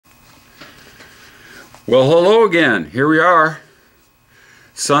Well, hello again. Here we are.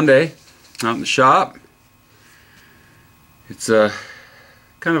 Sunday, out in the shop. It's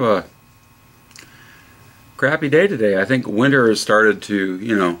kind of a crappy day today. I think winter has started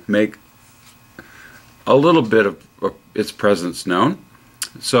to, make a little bit of its presence known.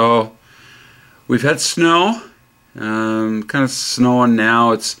 So we've had snow, kind of snowing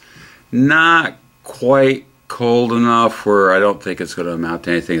now. It's not quite cold enough where I don't think it's going to amount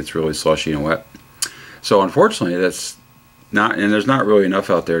to anything. It's really slushy and wet. So unfortunately, that's not, and there's not really enough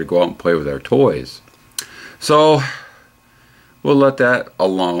out there to go out and play with our toys. So we'll let that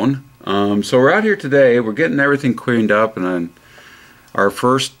alone. So we're out here today. We're getting everything cleaned up, and then our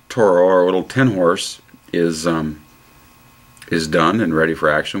first Toro, our little 10 horse, is done and ready for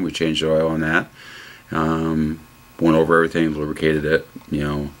action. We changed the oil on that. Went over everything, lubricated it,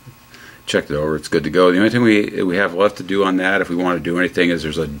 checked it over. It's good to go. The only thing we have left to do on that, if we want to do anything, is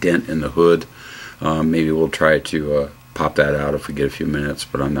there's a dent in the hood. Maybe we'll try to pop that out if we get a few minutes,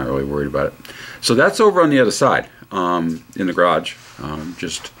 but I'm not really worried about it. So that's over on the other side, in the garage,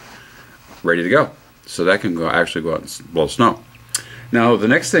 just ready to go. So that can actually go out and blow snow. Now the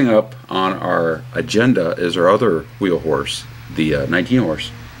next thing up on our agenda is our other wheel horse, the 19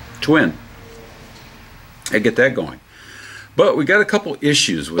 horse twin. I get that going. But we got a couple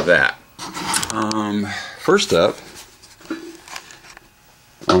issues with that. First up,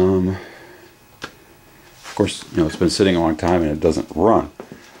 of course, it's been sitting a long time and it doesn't run.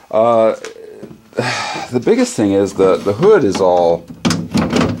 The biggest thing is the hood is all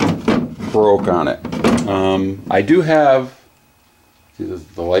broke on it. I do have, see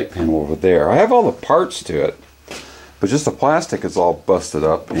the light panel over there. I have all the parts to it, but just the plastic is all busted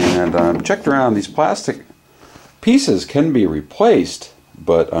up. And checked around, these plastic pieces can be replaced,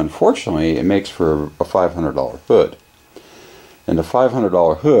 but unfortunately it makes for a $500 hood. And a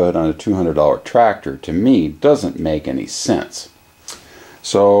 $500 hood on a $200 tractor, to me, doesn't make any sense.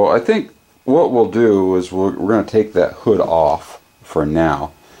 So I think what we'll do is we're going to take that hood off for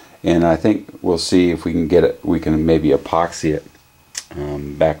now, and I think we'll see if we can get it. We can maybe epoxy it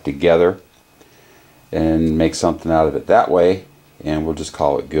back together and make something out of it that way, and we'll just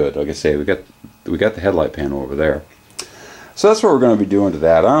call it good. Like I say, we got the headlight panel over there. So that's what we're going to be doing to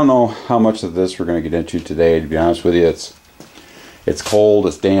that. I don't know how much of this we're going to get into today, to be honest with you. It's cold,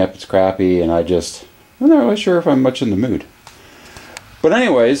 it's damp, it's crappy, and I'm not really sure if I'm much in the mood. But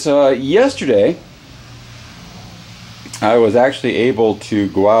anyways, yesterday I was actually able to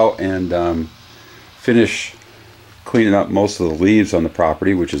go out and finish cleaning up most of the leaves on the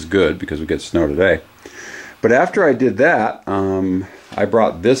property, which is good because we get snow today. But after I did that, I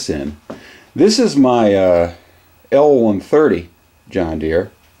brought this in. This is my L130 John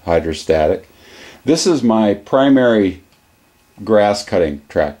Deere hydrostatic. This is my primary grass cutting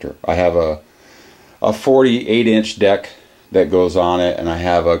tractor. I have a 48-inch deck that goes on it, and I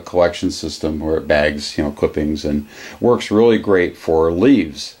have a collection system where it bags clippings and works really great for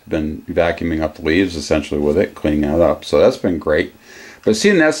leaves. Been vacuuming up the leaves essentially with it, cleaning it up, so that's been great. But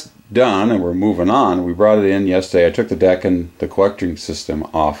seeing that's done and we're moving on, we brought it in yesterday. I took the deck and the collecting system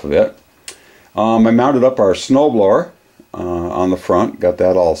off of it. I mounted up our snowblower on the front, got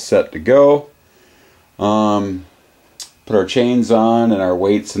that all set to go. Put our chains on and our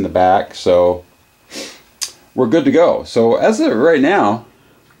weights in the back, so we're good to go. So as of right now,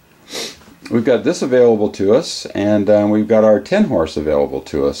 we've got this available to us, and we've got our 10 horse available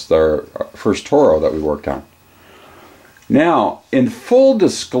to us, our first Toro that we worked on. Now, in full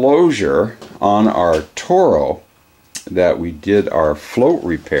disclosure on our Toro that we did our float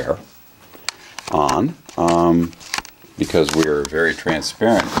repair on, because we're very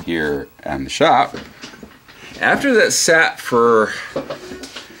transparent here in the shop, after that sat for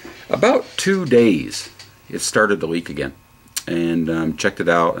about 2 days, it started to leak again. And checked it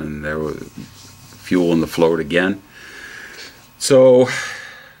out, and there was fuel in the float again. So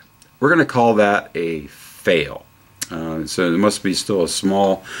we're going to call that a fail. So there must be still a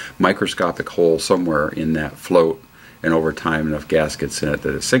small microscopic hole somewhere in that float, and over time enough gas gets in it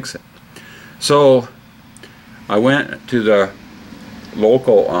that it sinks it. So I went to the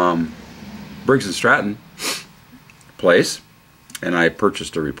local Briggs & Stratton place, and I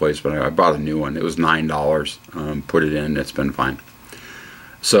purchased a replacement. I bought a new one. It was $9. Put it in. It's been fine.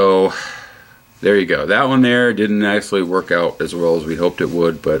 So there you go. That one there didn't actually work out as well as we hoped it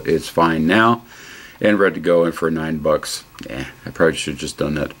would, but it's fine now and ready to go in for $9. Yeah, I probably should have just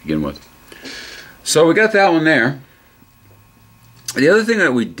done that to begin with. So we got that one there. The other thing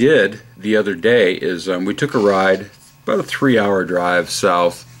that we did the other day is we took a ride, about a 3-hour drive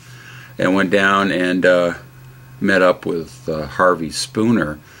south, and went down and met up with Harvey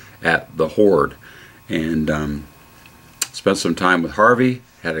Spooner at the Horde. and spent some time with Harvey.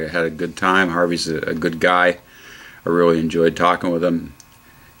 Had a good time. Harvey's a good guy. I really enjoyed talking with him.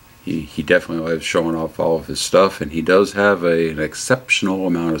 He definitely loves showing off all of his stuff, and he does have an exceptional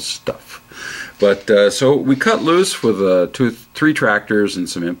amount of stuff. But so we cut loose with 3 tractors and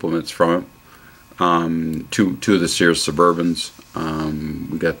some implements from him. Two of the Sears Suburbans.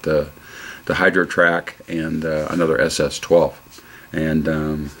 We got the Hydro-Trac and another SS12.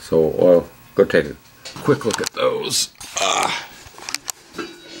 And so I'll go take a quick look at those.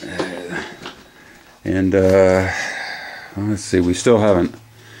 And let's see, we still haven't.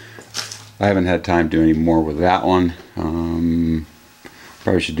 I haven't had time to do any more with that one.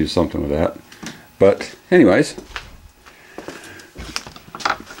 Probably should do something with that. But anyways,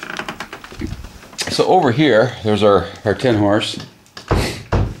 so over here, there's our 10 horse,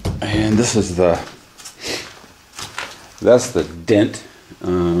 and this is that's the dent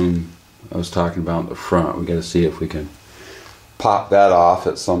I was talking about in the front. We got to see if we can pop that off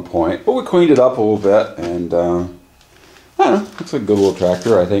at some point. But we cleaned it up a little bit, and I don't know, it's a good little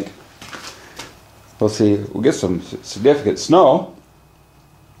tractor, I think. We'll see. We'll get some significant snow,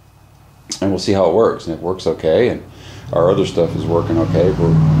 and we'll see how it works. And if it works okay, and our other stuff is working okay,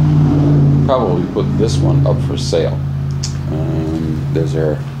 we'll probably put this one up for sale. There's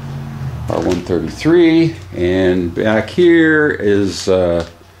our 133, and back here is 4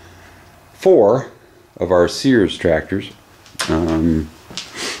 of our Sears tractors.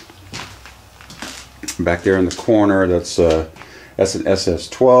 Back there in the corner, that's an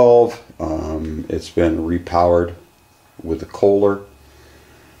SS12. It's been repowered with a Kohler.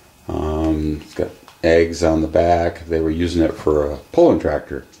 It's got eggs on the back. They were using it for a pulling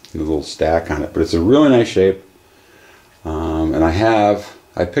tractor, a little stack on it, but it's a really nice shape. And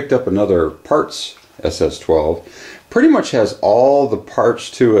I picked up another parts SS12. Pretty much has all the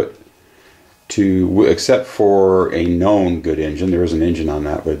parts to it, except for a known good engine. There is an engine on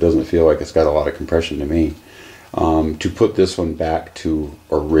that, but it doesn't feel like it's got a lot of compression to me. To put this one back to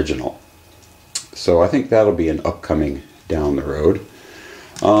original. So I think that'll be an upcoming down the road.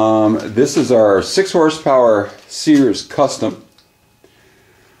 This is our 6 horsepower Sears Custom.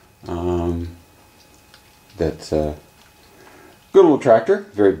 That's a good little tractor,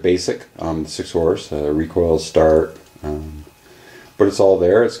 very basic. 6 horse, recoil start, but it's all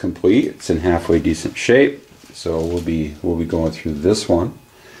there. It's complete. It's in halfway decent shape. So we'll be going through this one.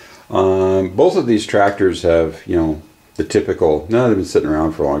 Both of these tractors have, the typical, they've been sitting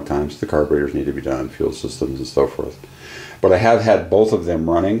around for a long time, so the carburetors need to be done, fuel systems and so forth. But I have had both of them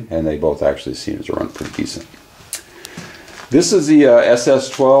running, and they both actually seem to run pretty decent. This is the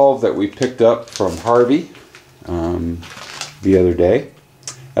SS12 that we picked up from Harvey the other day.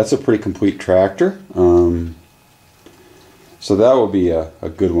 That's a pretty complete tractor. So that will be a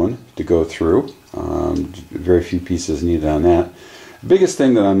good one to go through. Very few pieces needed on that. The biggest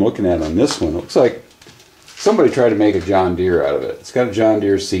thing that I'm looking at on this one, it looks like somebody tried to make a John Deere out of it. It's got a John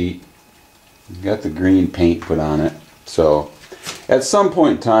Deere seat, got the green paint put on it. So at some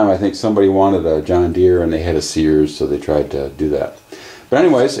point in time, I think somebody wanted a John Deere and they had a Sears, so they tried to do that. But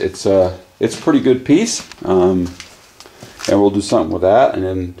anyways, it's a pretty good piece, and we'll do something with that. And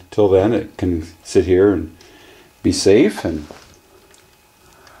then until then, it can sit here and be safe and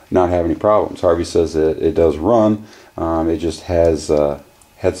not have any problems. Harvey says that it does run. It just has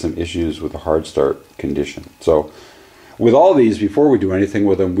had some issues with the hard start condition. So with all these, before we do anything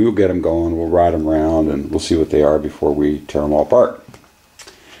with them, we'll get them going, we'll ride them around, and we'll see what they are before we tear them all apart.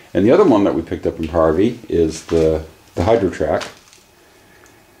 And the other one that we picked up from Harvey is the Hydro-Trac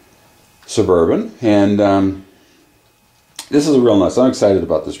Suburban. And this is a real nice, I'm excited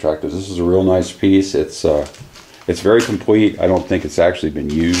about this tractor. This is a real nice piece. It's very complete. I don't think it's actually been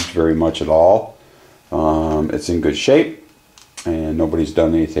used very much at all. It's in good shape, and nobody's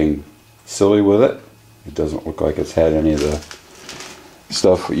done anything silly with it. It doesn't look like it's had any of the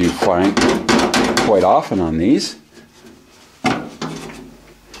stuff that you find quite often on these.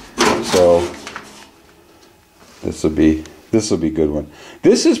 So this will be a good one.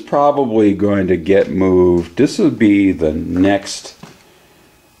 This is probably going to get moved. This will be the next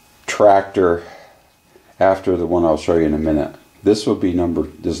tractor after the one I'll show you in a minute. This will be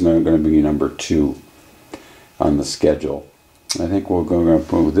this is going to be number 2 on the schedule. I think we're going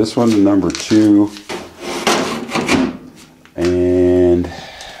to move this one to number 2, and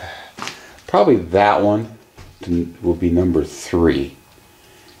probably that one will be number 3.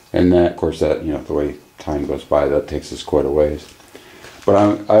 And that, of course, that the way time goes by, that takes us quite a ways. But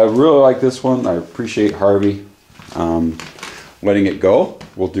I really like this one. I appreciate Harvey letting it go.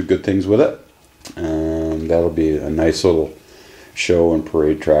 We'll do good things with it. That'll be a nice little show and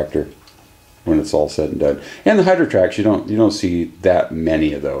parade tractor. when it's all said and done. And the Hydrotracks, you don't see that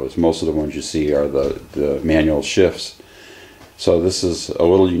many of those. Most of the ones you see are the manual shifts. So this is a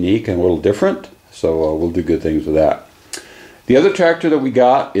little unique and a little different. So we'll do good things with that. The other tractor that we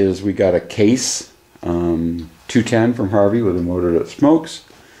got a Case 210 from Harvey with a motor that smokes.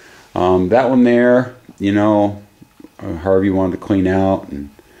 That one there, Harvey wanted to clean out, and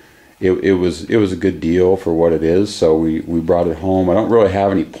it was a good deal for what it is. So we brought it home. I don't really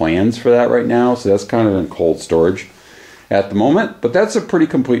have any plans for that right now, so that's kind of in cold storage at the moment. But that's a pretty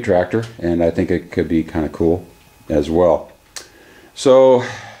complete tractor, and I think it could be kind of cool as well. So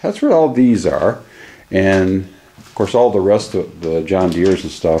that's what all these are, and of course all the rest of the John Deeres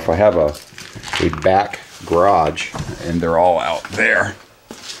and stuff. I have a back garage, and they're all out there.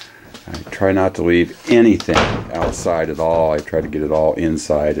 I try not to leave anything outside at all. I try to get it all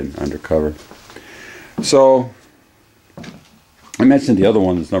inside and undercover. So I mentioned the other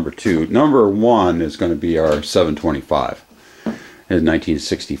one is number 2. Number 1 is going to be our 725. It's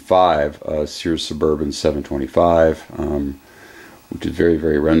 1965 Sears Suburban 725, which is very,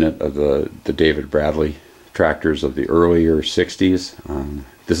 very remnant of the David Bradley tractors of the earlier 60s.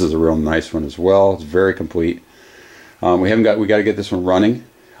 This is a real nice one as well. It's very complete. We got to get this one running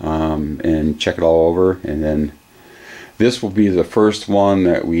and check it all over, and then this will be the first one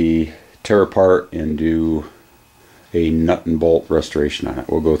that we tear apart and do a nut and bolt restoration on it.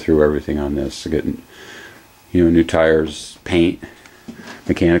 We'll go through everything on this, getting new tires, paint,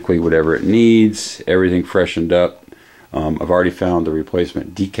 mechanically whatever it needs, everything freshened up. I've already found the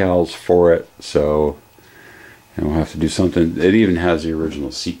replacement decals for it, so we'll have to do something. It even has the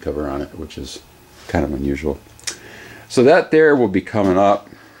original seat cover on it, which is kind of unusual. So that there will be coming up.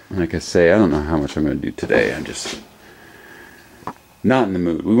 Like I say, I don't know how much I'm going to do today. I'm just not in the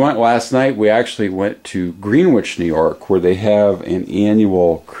mood. We went last night. We actually went to Greenwich, New York, where they have an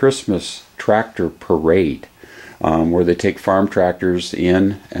annual Christmas tractor parade, where they take farm tractors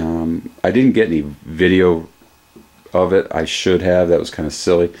in. I didn't get any video of it. I should have. That was kind of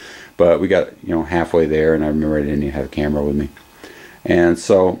silly. But we got halfway there, and I remember I didn't even have a camera with me. And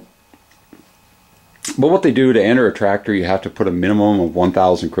so, but what they do to enter a tractor, you have to put a minimum of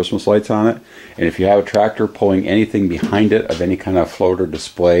 1,000 Christmas lights on it. And if you have a tractor pulling anything behind it of any kind of float or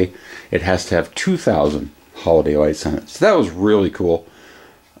display, it has to have 2,000 holiday lights on it. So that was really cool.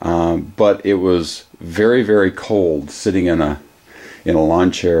 But it was very, very cold sitting in a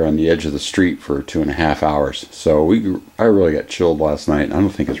lawn chair on the edge of the street for 2.5 hours. So I really got chilled last night. I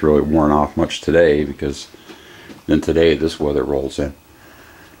don't think it's really worn off much today, because then today this weather rolls in.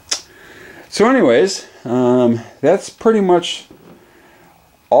 So anyways, that's pretty much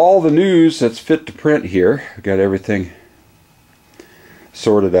all the news that's fit to print here. I got everything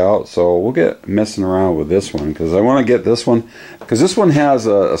sorted out, so we'll get messing around with this one, because I want to get this one, because this one has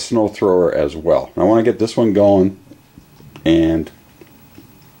a snow thrower as well. I want to get this one going and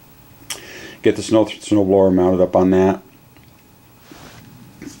get the snow blower mounted up on that.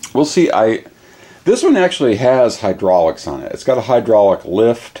 We'll see. This one actually has hydraulics on it. It's got a hydraulic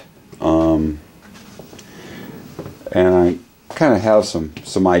lift, and I kind of have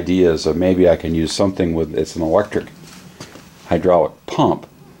some ideas of maybe I can use something with, it's an electric hydraulic pump.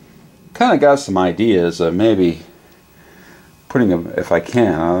 Kind of got some ideas of maybe putting a, if I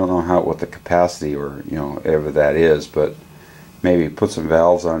can, I don't know what the capacity or whatever that is, but maybe put some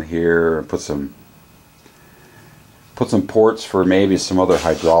valves on here and put some ports for maybe some other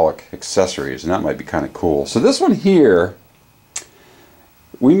hydraulic accessories, and that might be kind of cool. So this one here,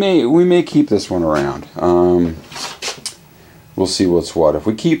 we may keep this one around. We'll see what's what. If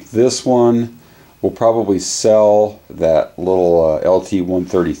we keep this one, we'll probably sell that little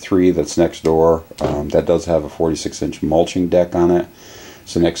LT133 that's next door. That does have a 46-inch mulching deck on it.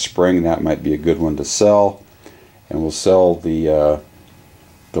 So next spring that might be a good one to sell. And we'll sell the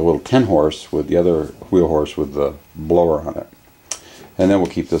little 10-horse with the other wheel horse with the blower on it. And then we'll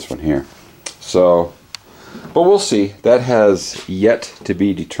keep this one here. So, but we'll see. That has yet to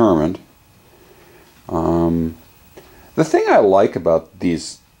be determined. The thing I like about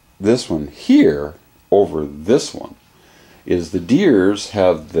this one here over this one is the Deeres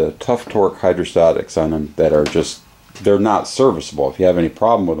have the Tough Torque hydrostatics on them that are just, they're not serviceable. If you have any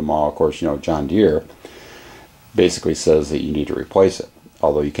problem with them all, of course, John Deere basically says that you need to replace it.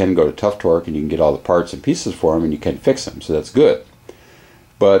 Although you can go to Tough Torque and you can get all the parts and pieces for them and you can fix them, so that's good.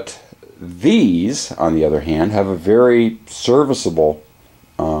 But these, on the other hand, have a very serviceable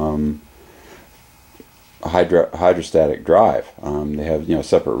hydrostatic drive. They have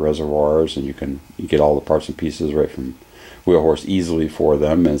separate reservoirs, and you get all the parts and pieces right from wheel horse easily for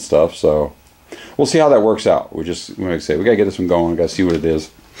them and stuff. So we'll see how that works out. Like I say, we gotta get this one going. We gotta see what it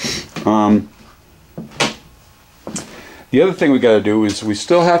is. The other thing we got to do is we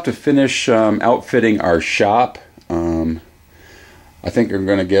still have to finish outfitting our shop. I think I'm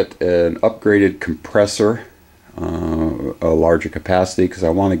going to get an upgraded compressor, a larger capacity, because I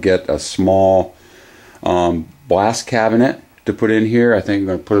want to get a small blast cabinet to put in here. I think I'm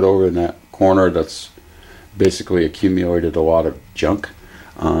going to put it over in that corner that's basically accumulated a lot of junk.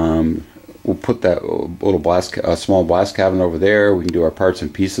 We'll put that little small blast cabinet over there. We can do our parts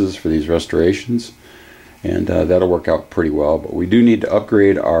and pieces for these restorations, and that'll work out pretty well. But we do need to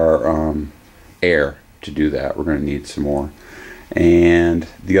upgrade our air to do that. We're going to need some more. And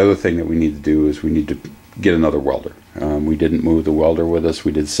the other thing that we need to do is we need to get another welder. We didn't move the welder with us.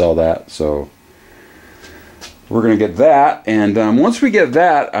 We did sell that, so we're going to get that. And once we get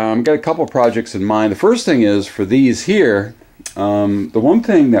that, I've got a couple of projects in mind. The first thing is for these here. The one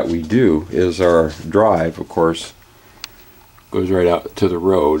thing that we do is our drive, of course, goes right out to the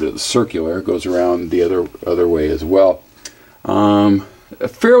road. It's circular, goes around the other way as well. A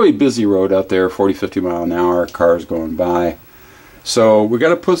fairly busy road out there, 40-50 mile an hour, cars going by. So we got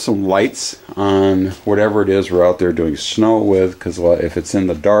to put some lights on whatever it is we're out there doing snow with, because if it's in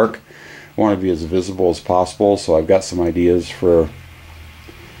the dark, I want to be as visible as possible. So I've got some ideas for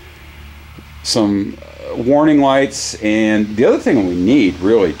some warning lights. And the other thing we need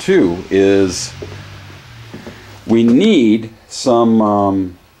really too is we need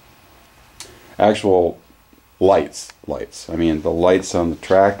some actual lights. I mean, the lights on the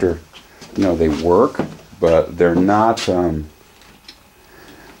tractor, you know, they work, but they're not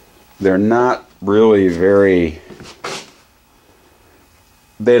really very,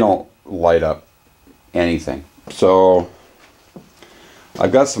 they don't light up anything. So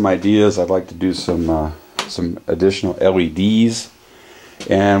I've got some ideas. I'd like to do some additional LEDs,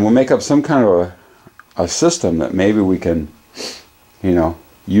 and we'll make up some kind of a system that maybe we can, you know,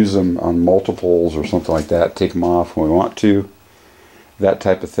 use them on multiples or something like that, take them off when we want to, that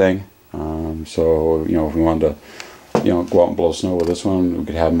type of thing. So, you know, if we wanted to, you know, go out and blow snow with this one, we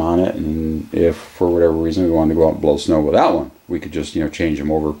could have them on it, and if for whatever reason we wanted to go out and blow snow with that one, we could just, you know, change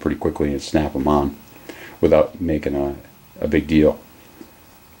them over pretty quickly and snap them on without making a big deal.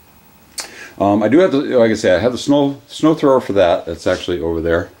 I do have the, like I said, I have the snow thrower for that. That's actually over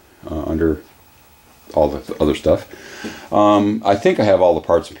there under all the other stuff. I think I have all the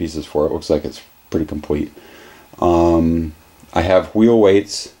parts and pieces for it. Looks like it's pretty complete. I have wheel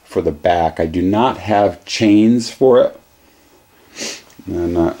weights for the back. I do not have chains for it.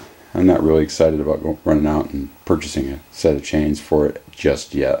 I'm not really excited about running out and purchasing a set of chains for it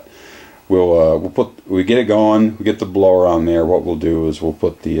just yet. We get it going. We get the blower on there. What we'll do is we'll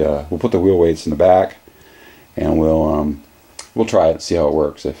put the wheel weights in the back, and we'll try it, see how it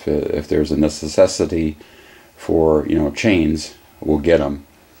works. If there's a necessity for, you know, chains, we'll get them,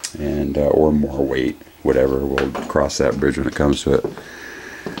 and or more weight, whatever. We'll cross that bridge when it comes to it.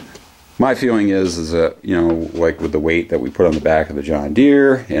 My feeling is that, you know, like with the weight that we put on the back of the John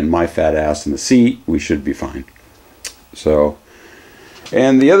Deere and my fat ass in the seat, we should be fine. So,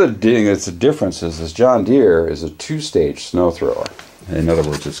 and the other thing that's a difference is this John Deere is a two-stage snow thrower. In other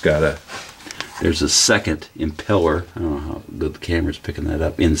words, it's got there's a second impeller. I don't know how good the camera's picking that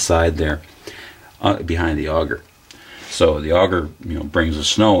up inside there, behind the auger. So the auger, you know, brings the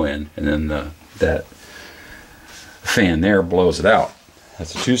snow in, and then that fan there blows it out.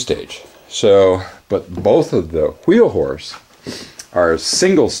 That's a two-stage. So, but both of the wheel horse are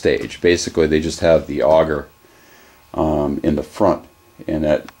single stage. Basically, they just have the auger in the front, and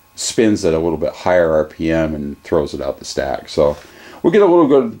that spins at a little bit higher RPM and throws it out the stack. So we'll get a little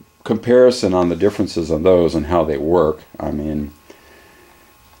good comparison on the differences on those and how they work. I mean,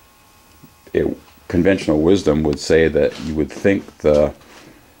 conventional wisdom would say that you would think the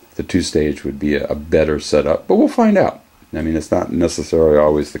two-stage would be a better setup, but we'll find out. I mean, it's not necessarily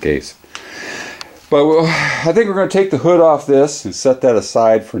always the case. But I think we're going to take the hood off this and set that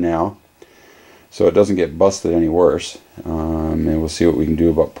aside for now, so it doesn't get busted any worse. And we'll see what we can do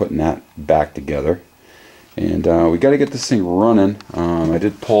about putting that back together. And we got to get this thing running. I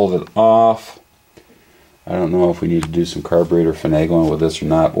did pull it off. I don't know if we need to do some carburetor finagling with this or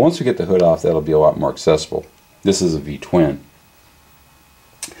not. But once we get the hood off, that'll be a lot more accessible. This is a V-twin.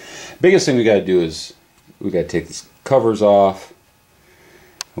 Biggest thing we got to do is we got to take these covers off,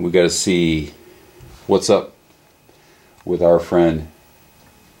 and we got to see what's up with our friendly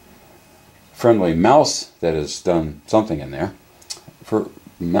mouse that has done something in there.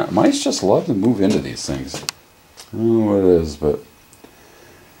 Mice just love to move into these things. I don't know what it is, but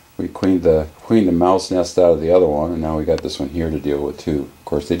we cleaned the mouse nest out of the other one, and now we got this one here to deal with too. Of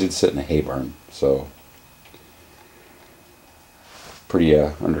course, they did sit in a hay barn, so pretty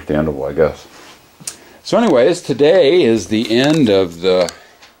understandable, I guess. So anyways, today is the end of the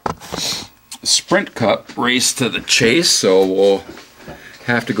Sprint Cup race to the chase, so we'll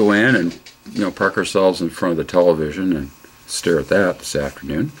have to go in and, you know, park ourselves in front of the television and stare at that this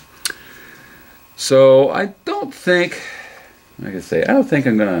afternoon. So I don't think, like I say, I don't think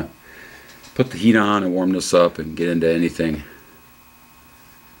I'm gonna put the heat on and warm this up and get into anything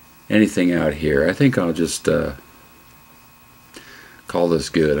out here. I think I'll just call this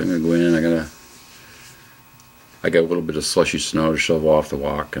good. I'm gonna go in. I got a little bit of slushy snow to shovel off the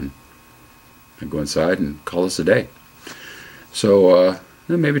walk, and I go inside and call this a day. So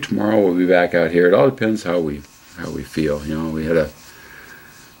then maybe tomorrow we'll be back out here. It all depends how we feel. You know, we had a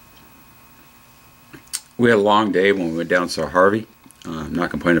long day when we went down and saw Harvey. I'm not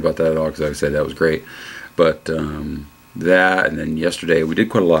complaining about that at all, because like I said, that was great. But that, and then yesterday, we did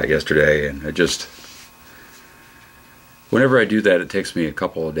quite a lot yesterday, and I just, whenever I do that, it takes me a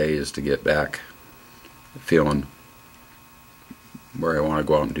couple of days to get back feeling where I want to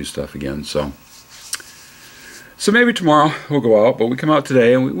go out and do stuff again. So maybe tomorrow we'll go out, but we come out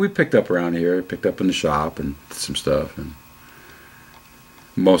today, and we picked up around here, picked up in the shop and some stuff, and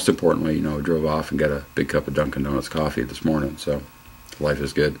most importantly, you know, we drove off and got a big cup of Dunkin' Donuts coffee this morning. So life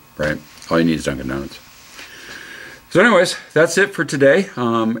is good, right? All you need is Dunkin' Donuts. So anyways, that's it for today.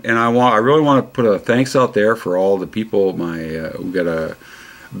 And I really want to put a thanks out there for all the people. We got a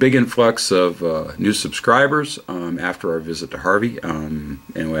big influx of new subscribers after our visit to Harvey, and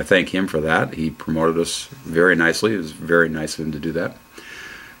I thank him for that. He promoted us very nicely. It was very nice of him to do that.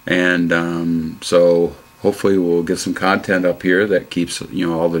 And so hopefully we'll get some content up here that keeps, you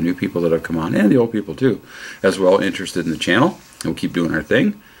know, all the new people that have come on, and the old people too, as well, interested in the channel. And we'll keep doing our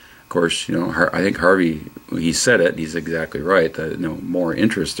thing. Of course, you know, I think Harvey, he said it, he's exactly right, that, you know, more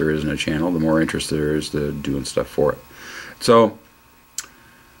interest there is in a channel, the more interest there is to doing stuff for it. So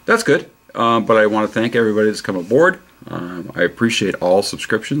that's good. But I want to thank everybody that's come aboard. I appreciate all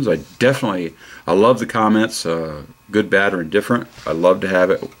subscriptions. I love the comments, good, bad, or indifferent. I love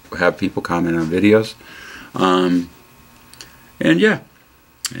to have people comment on videos. And yeah,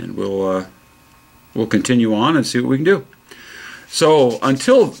 and we'll continue on and see what we can do. So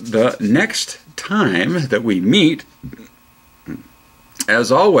until the next time that we meet, as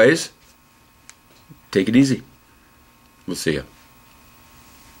always, take it easy. We'll see you.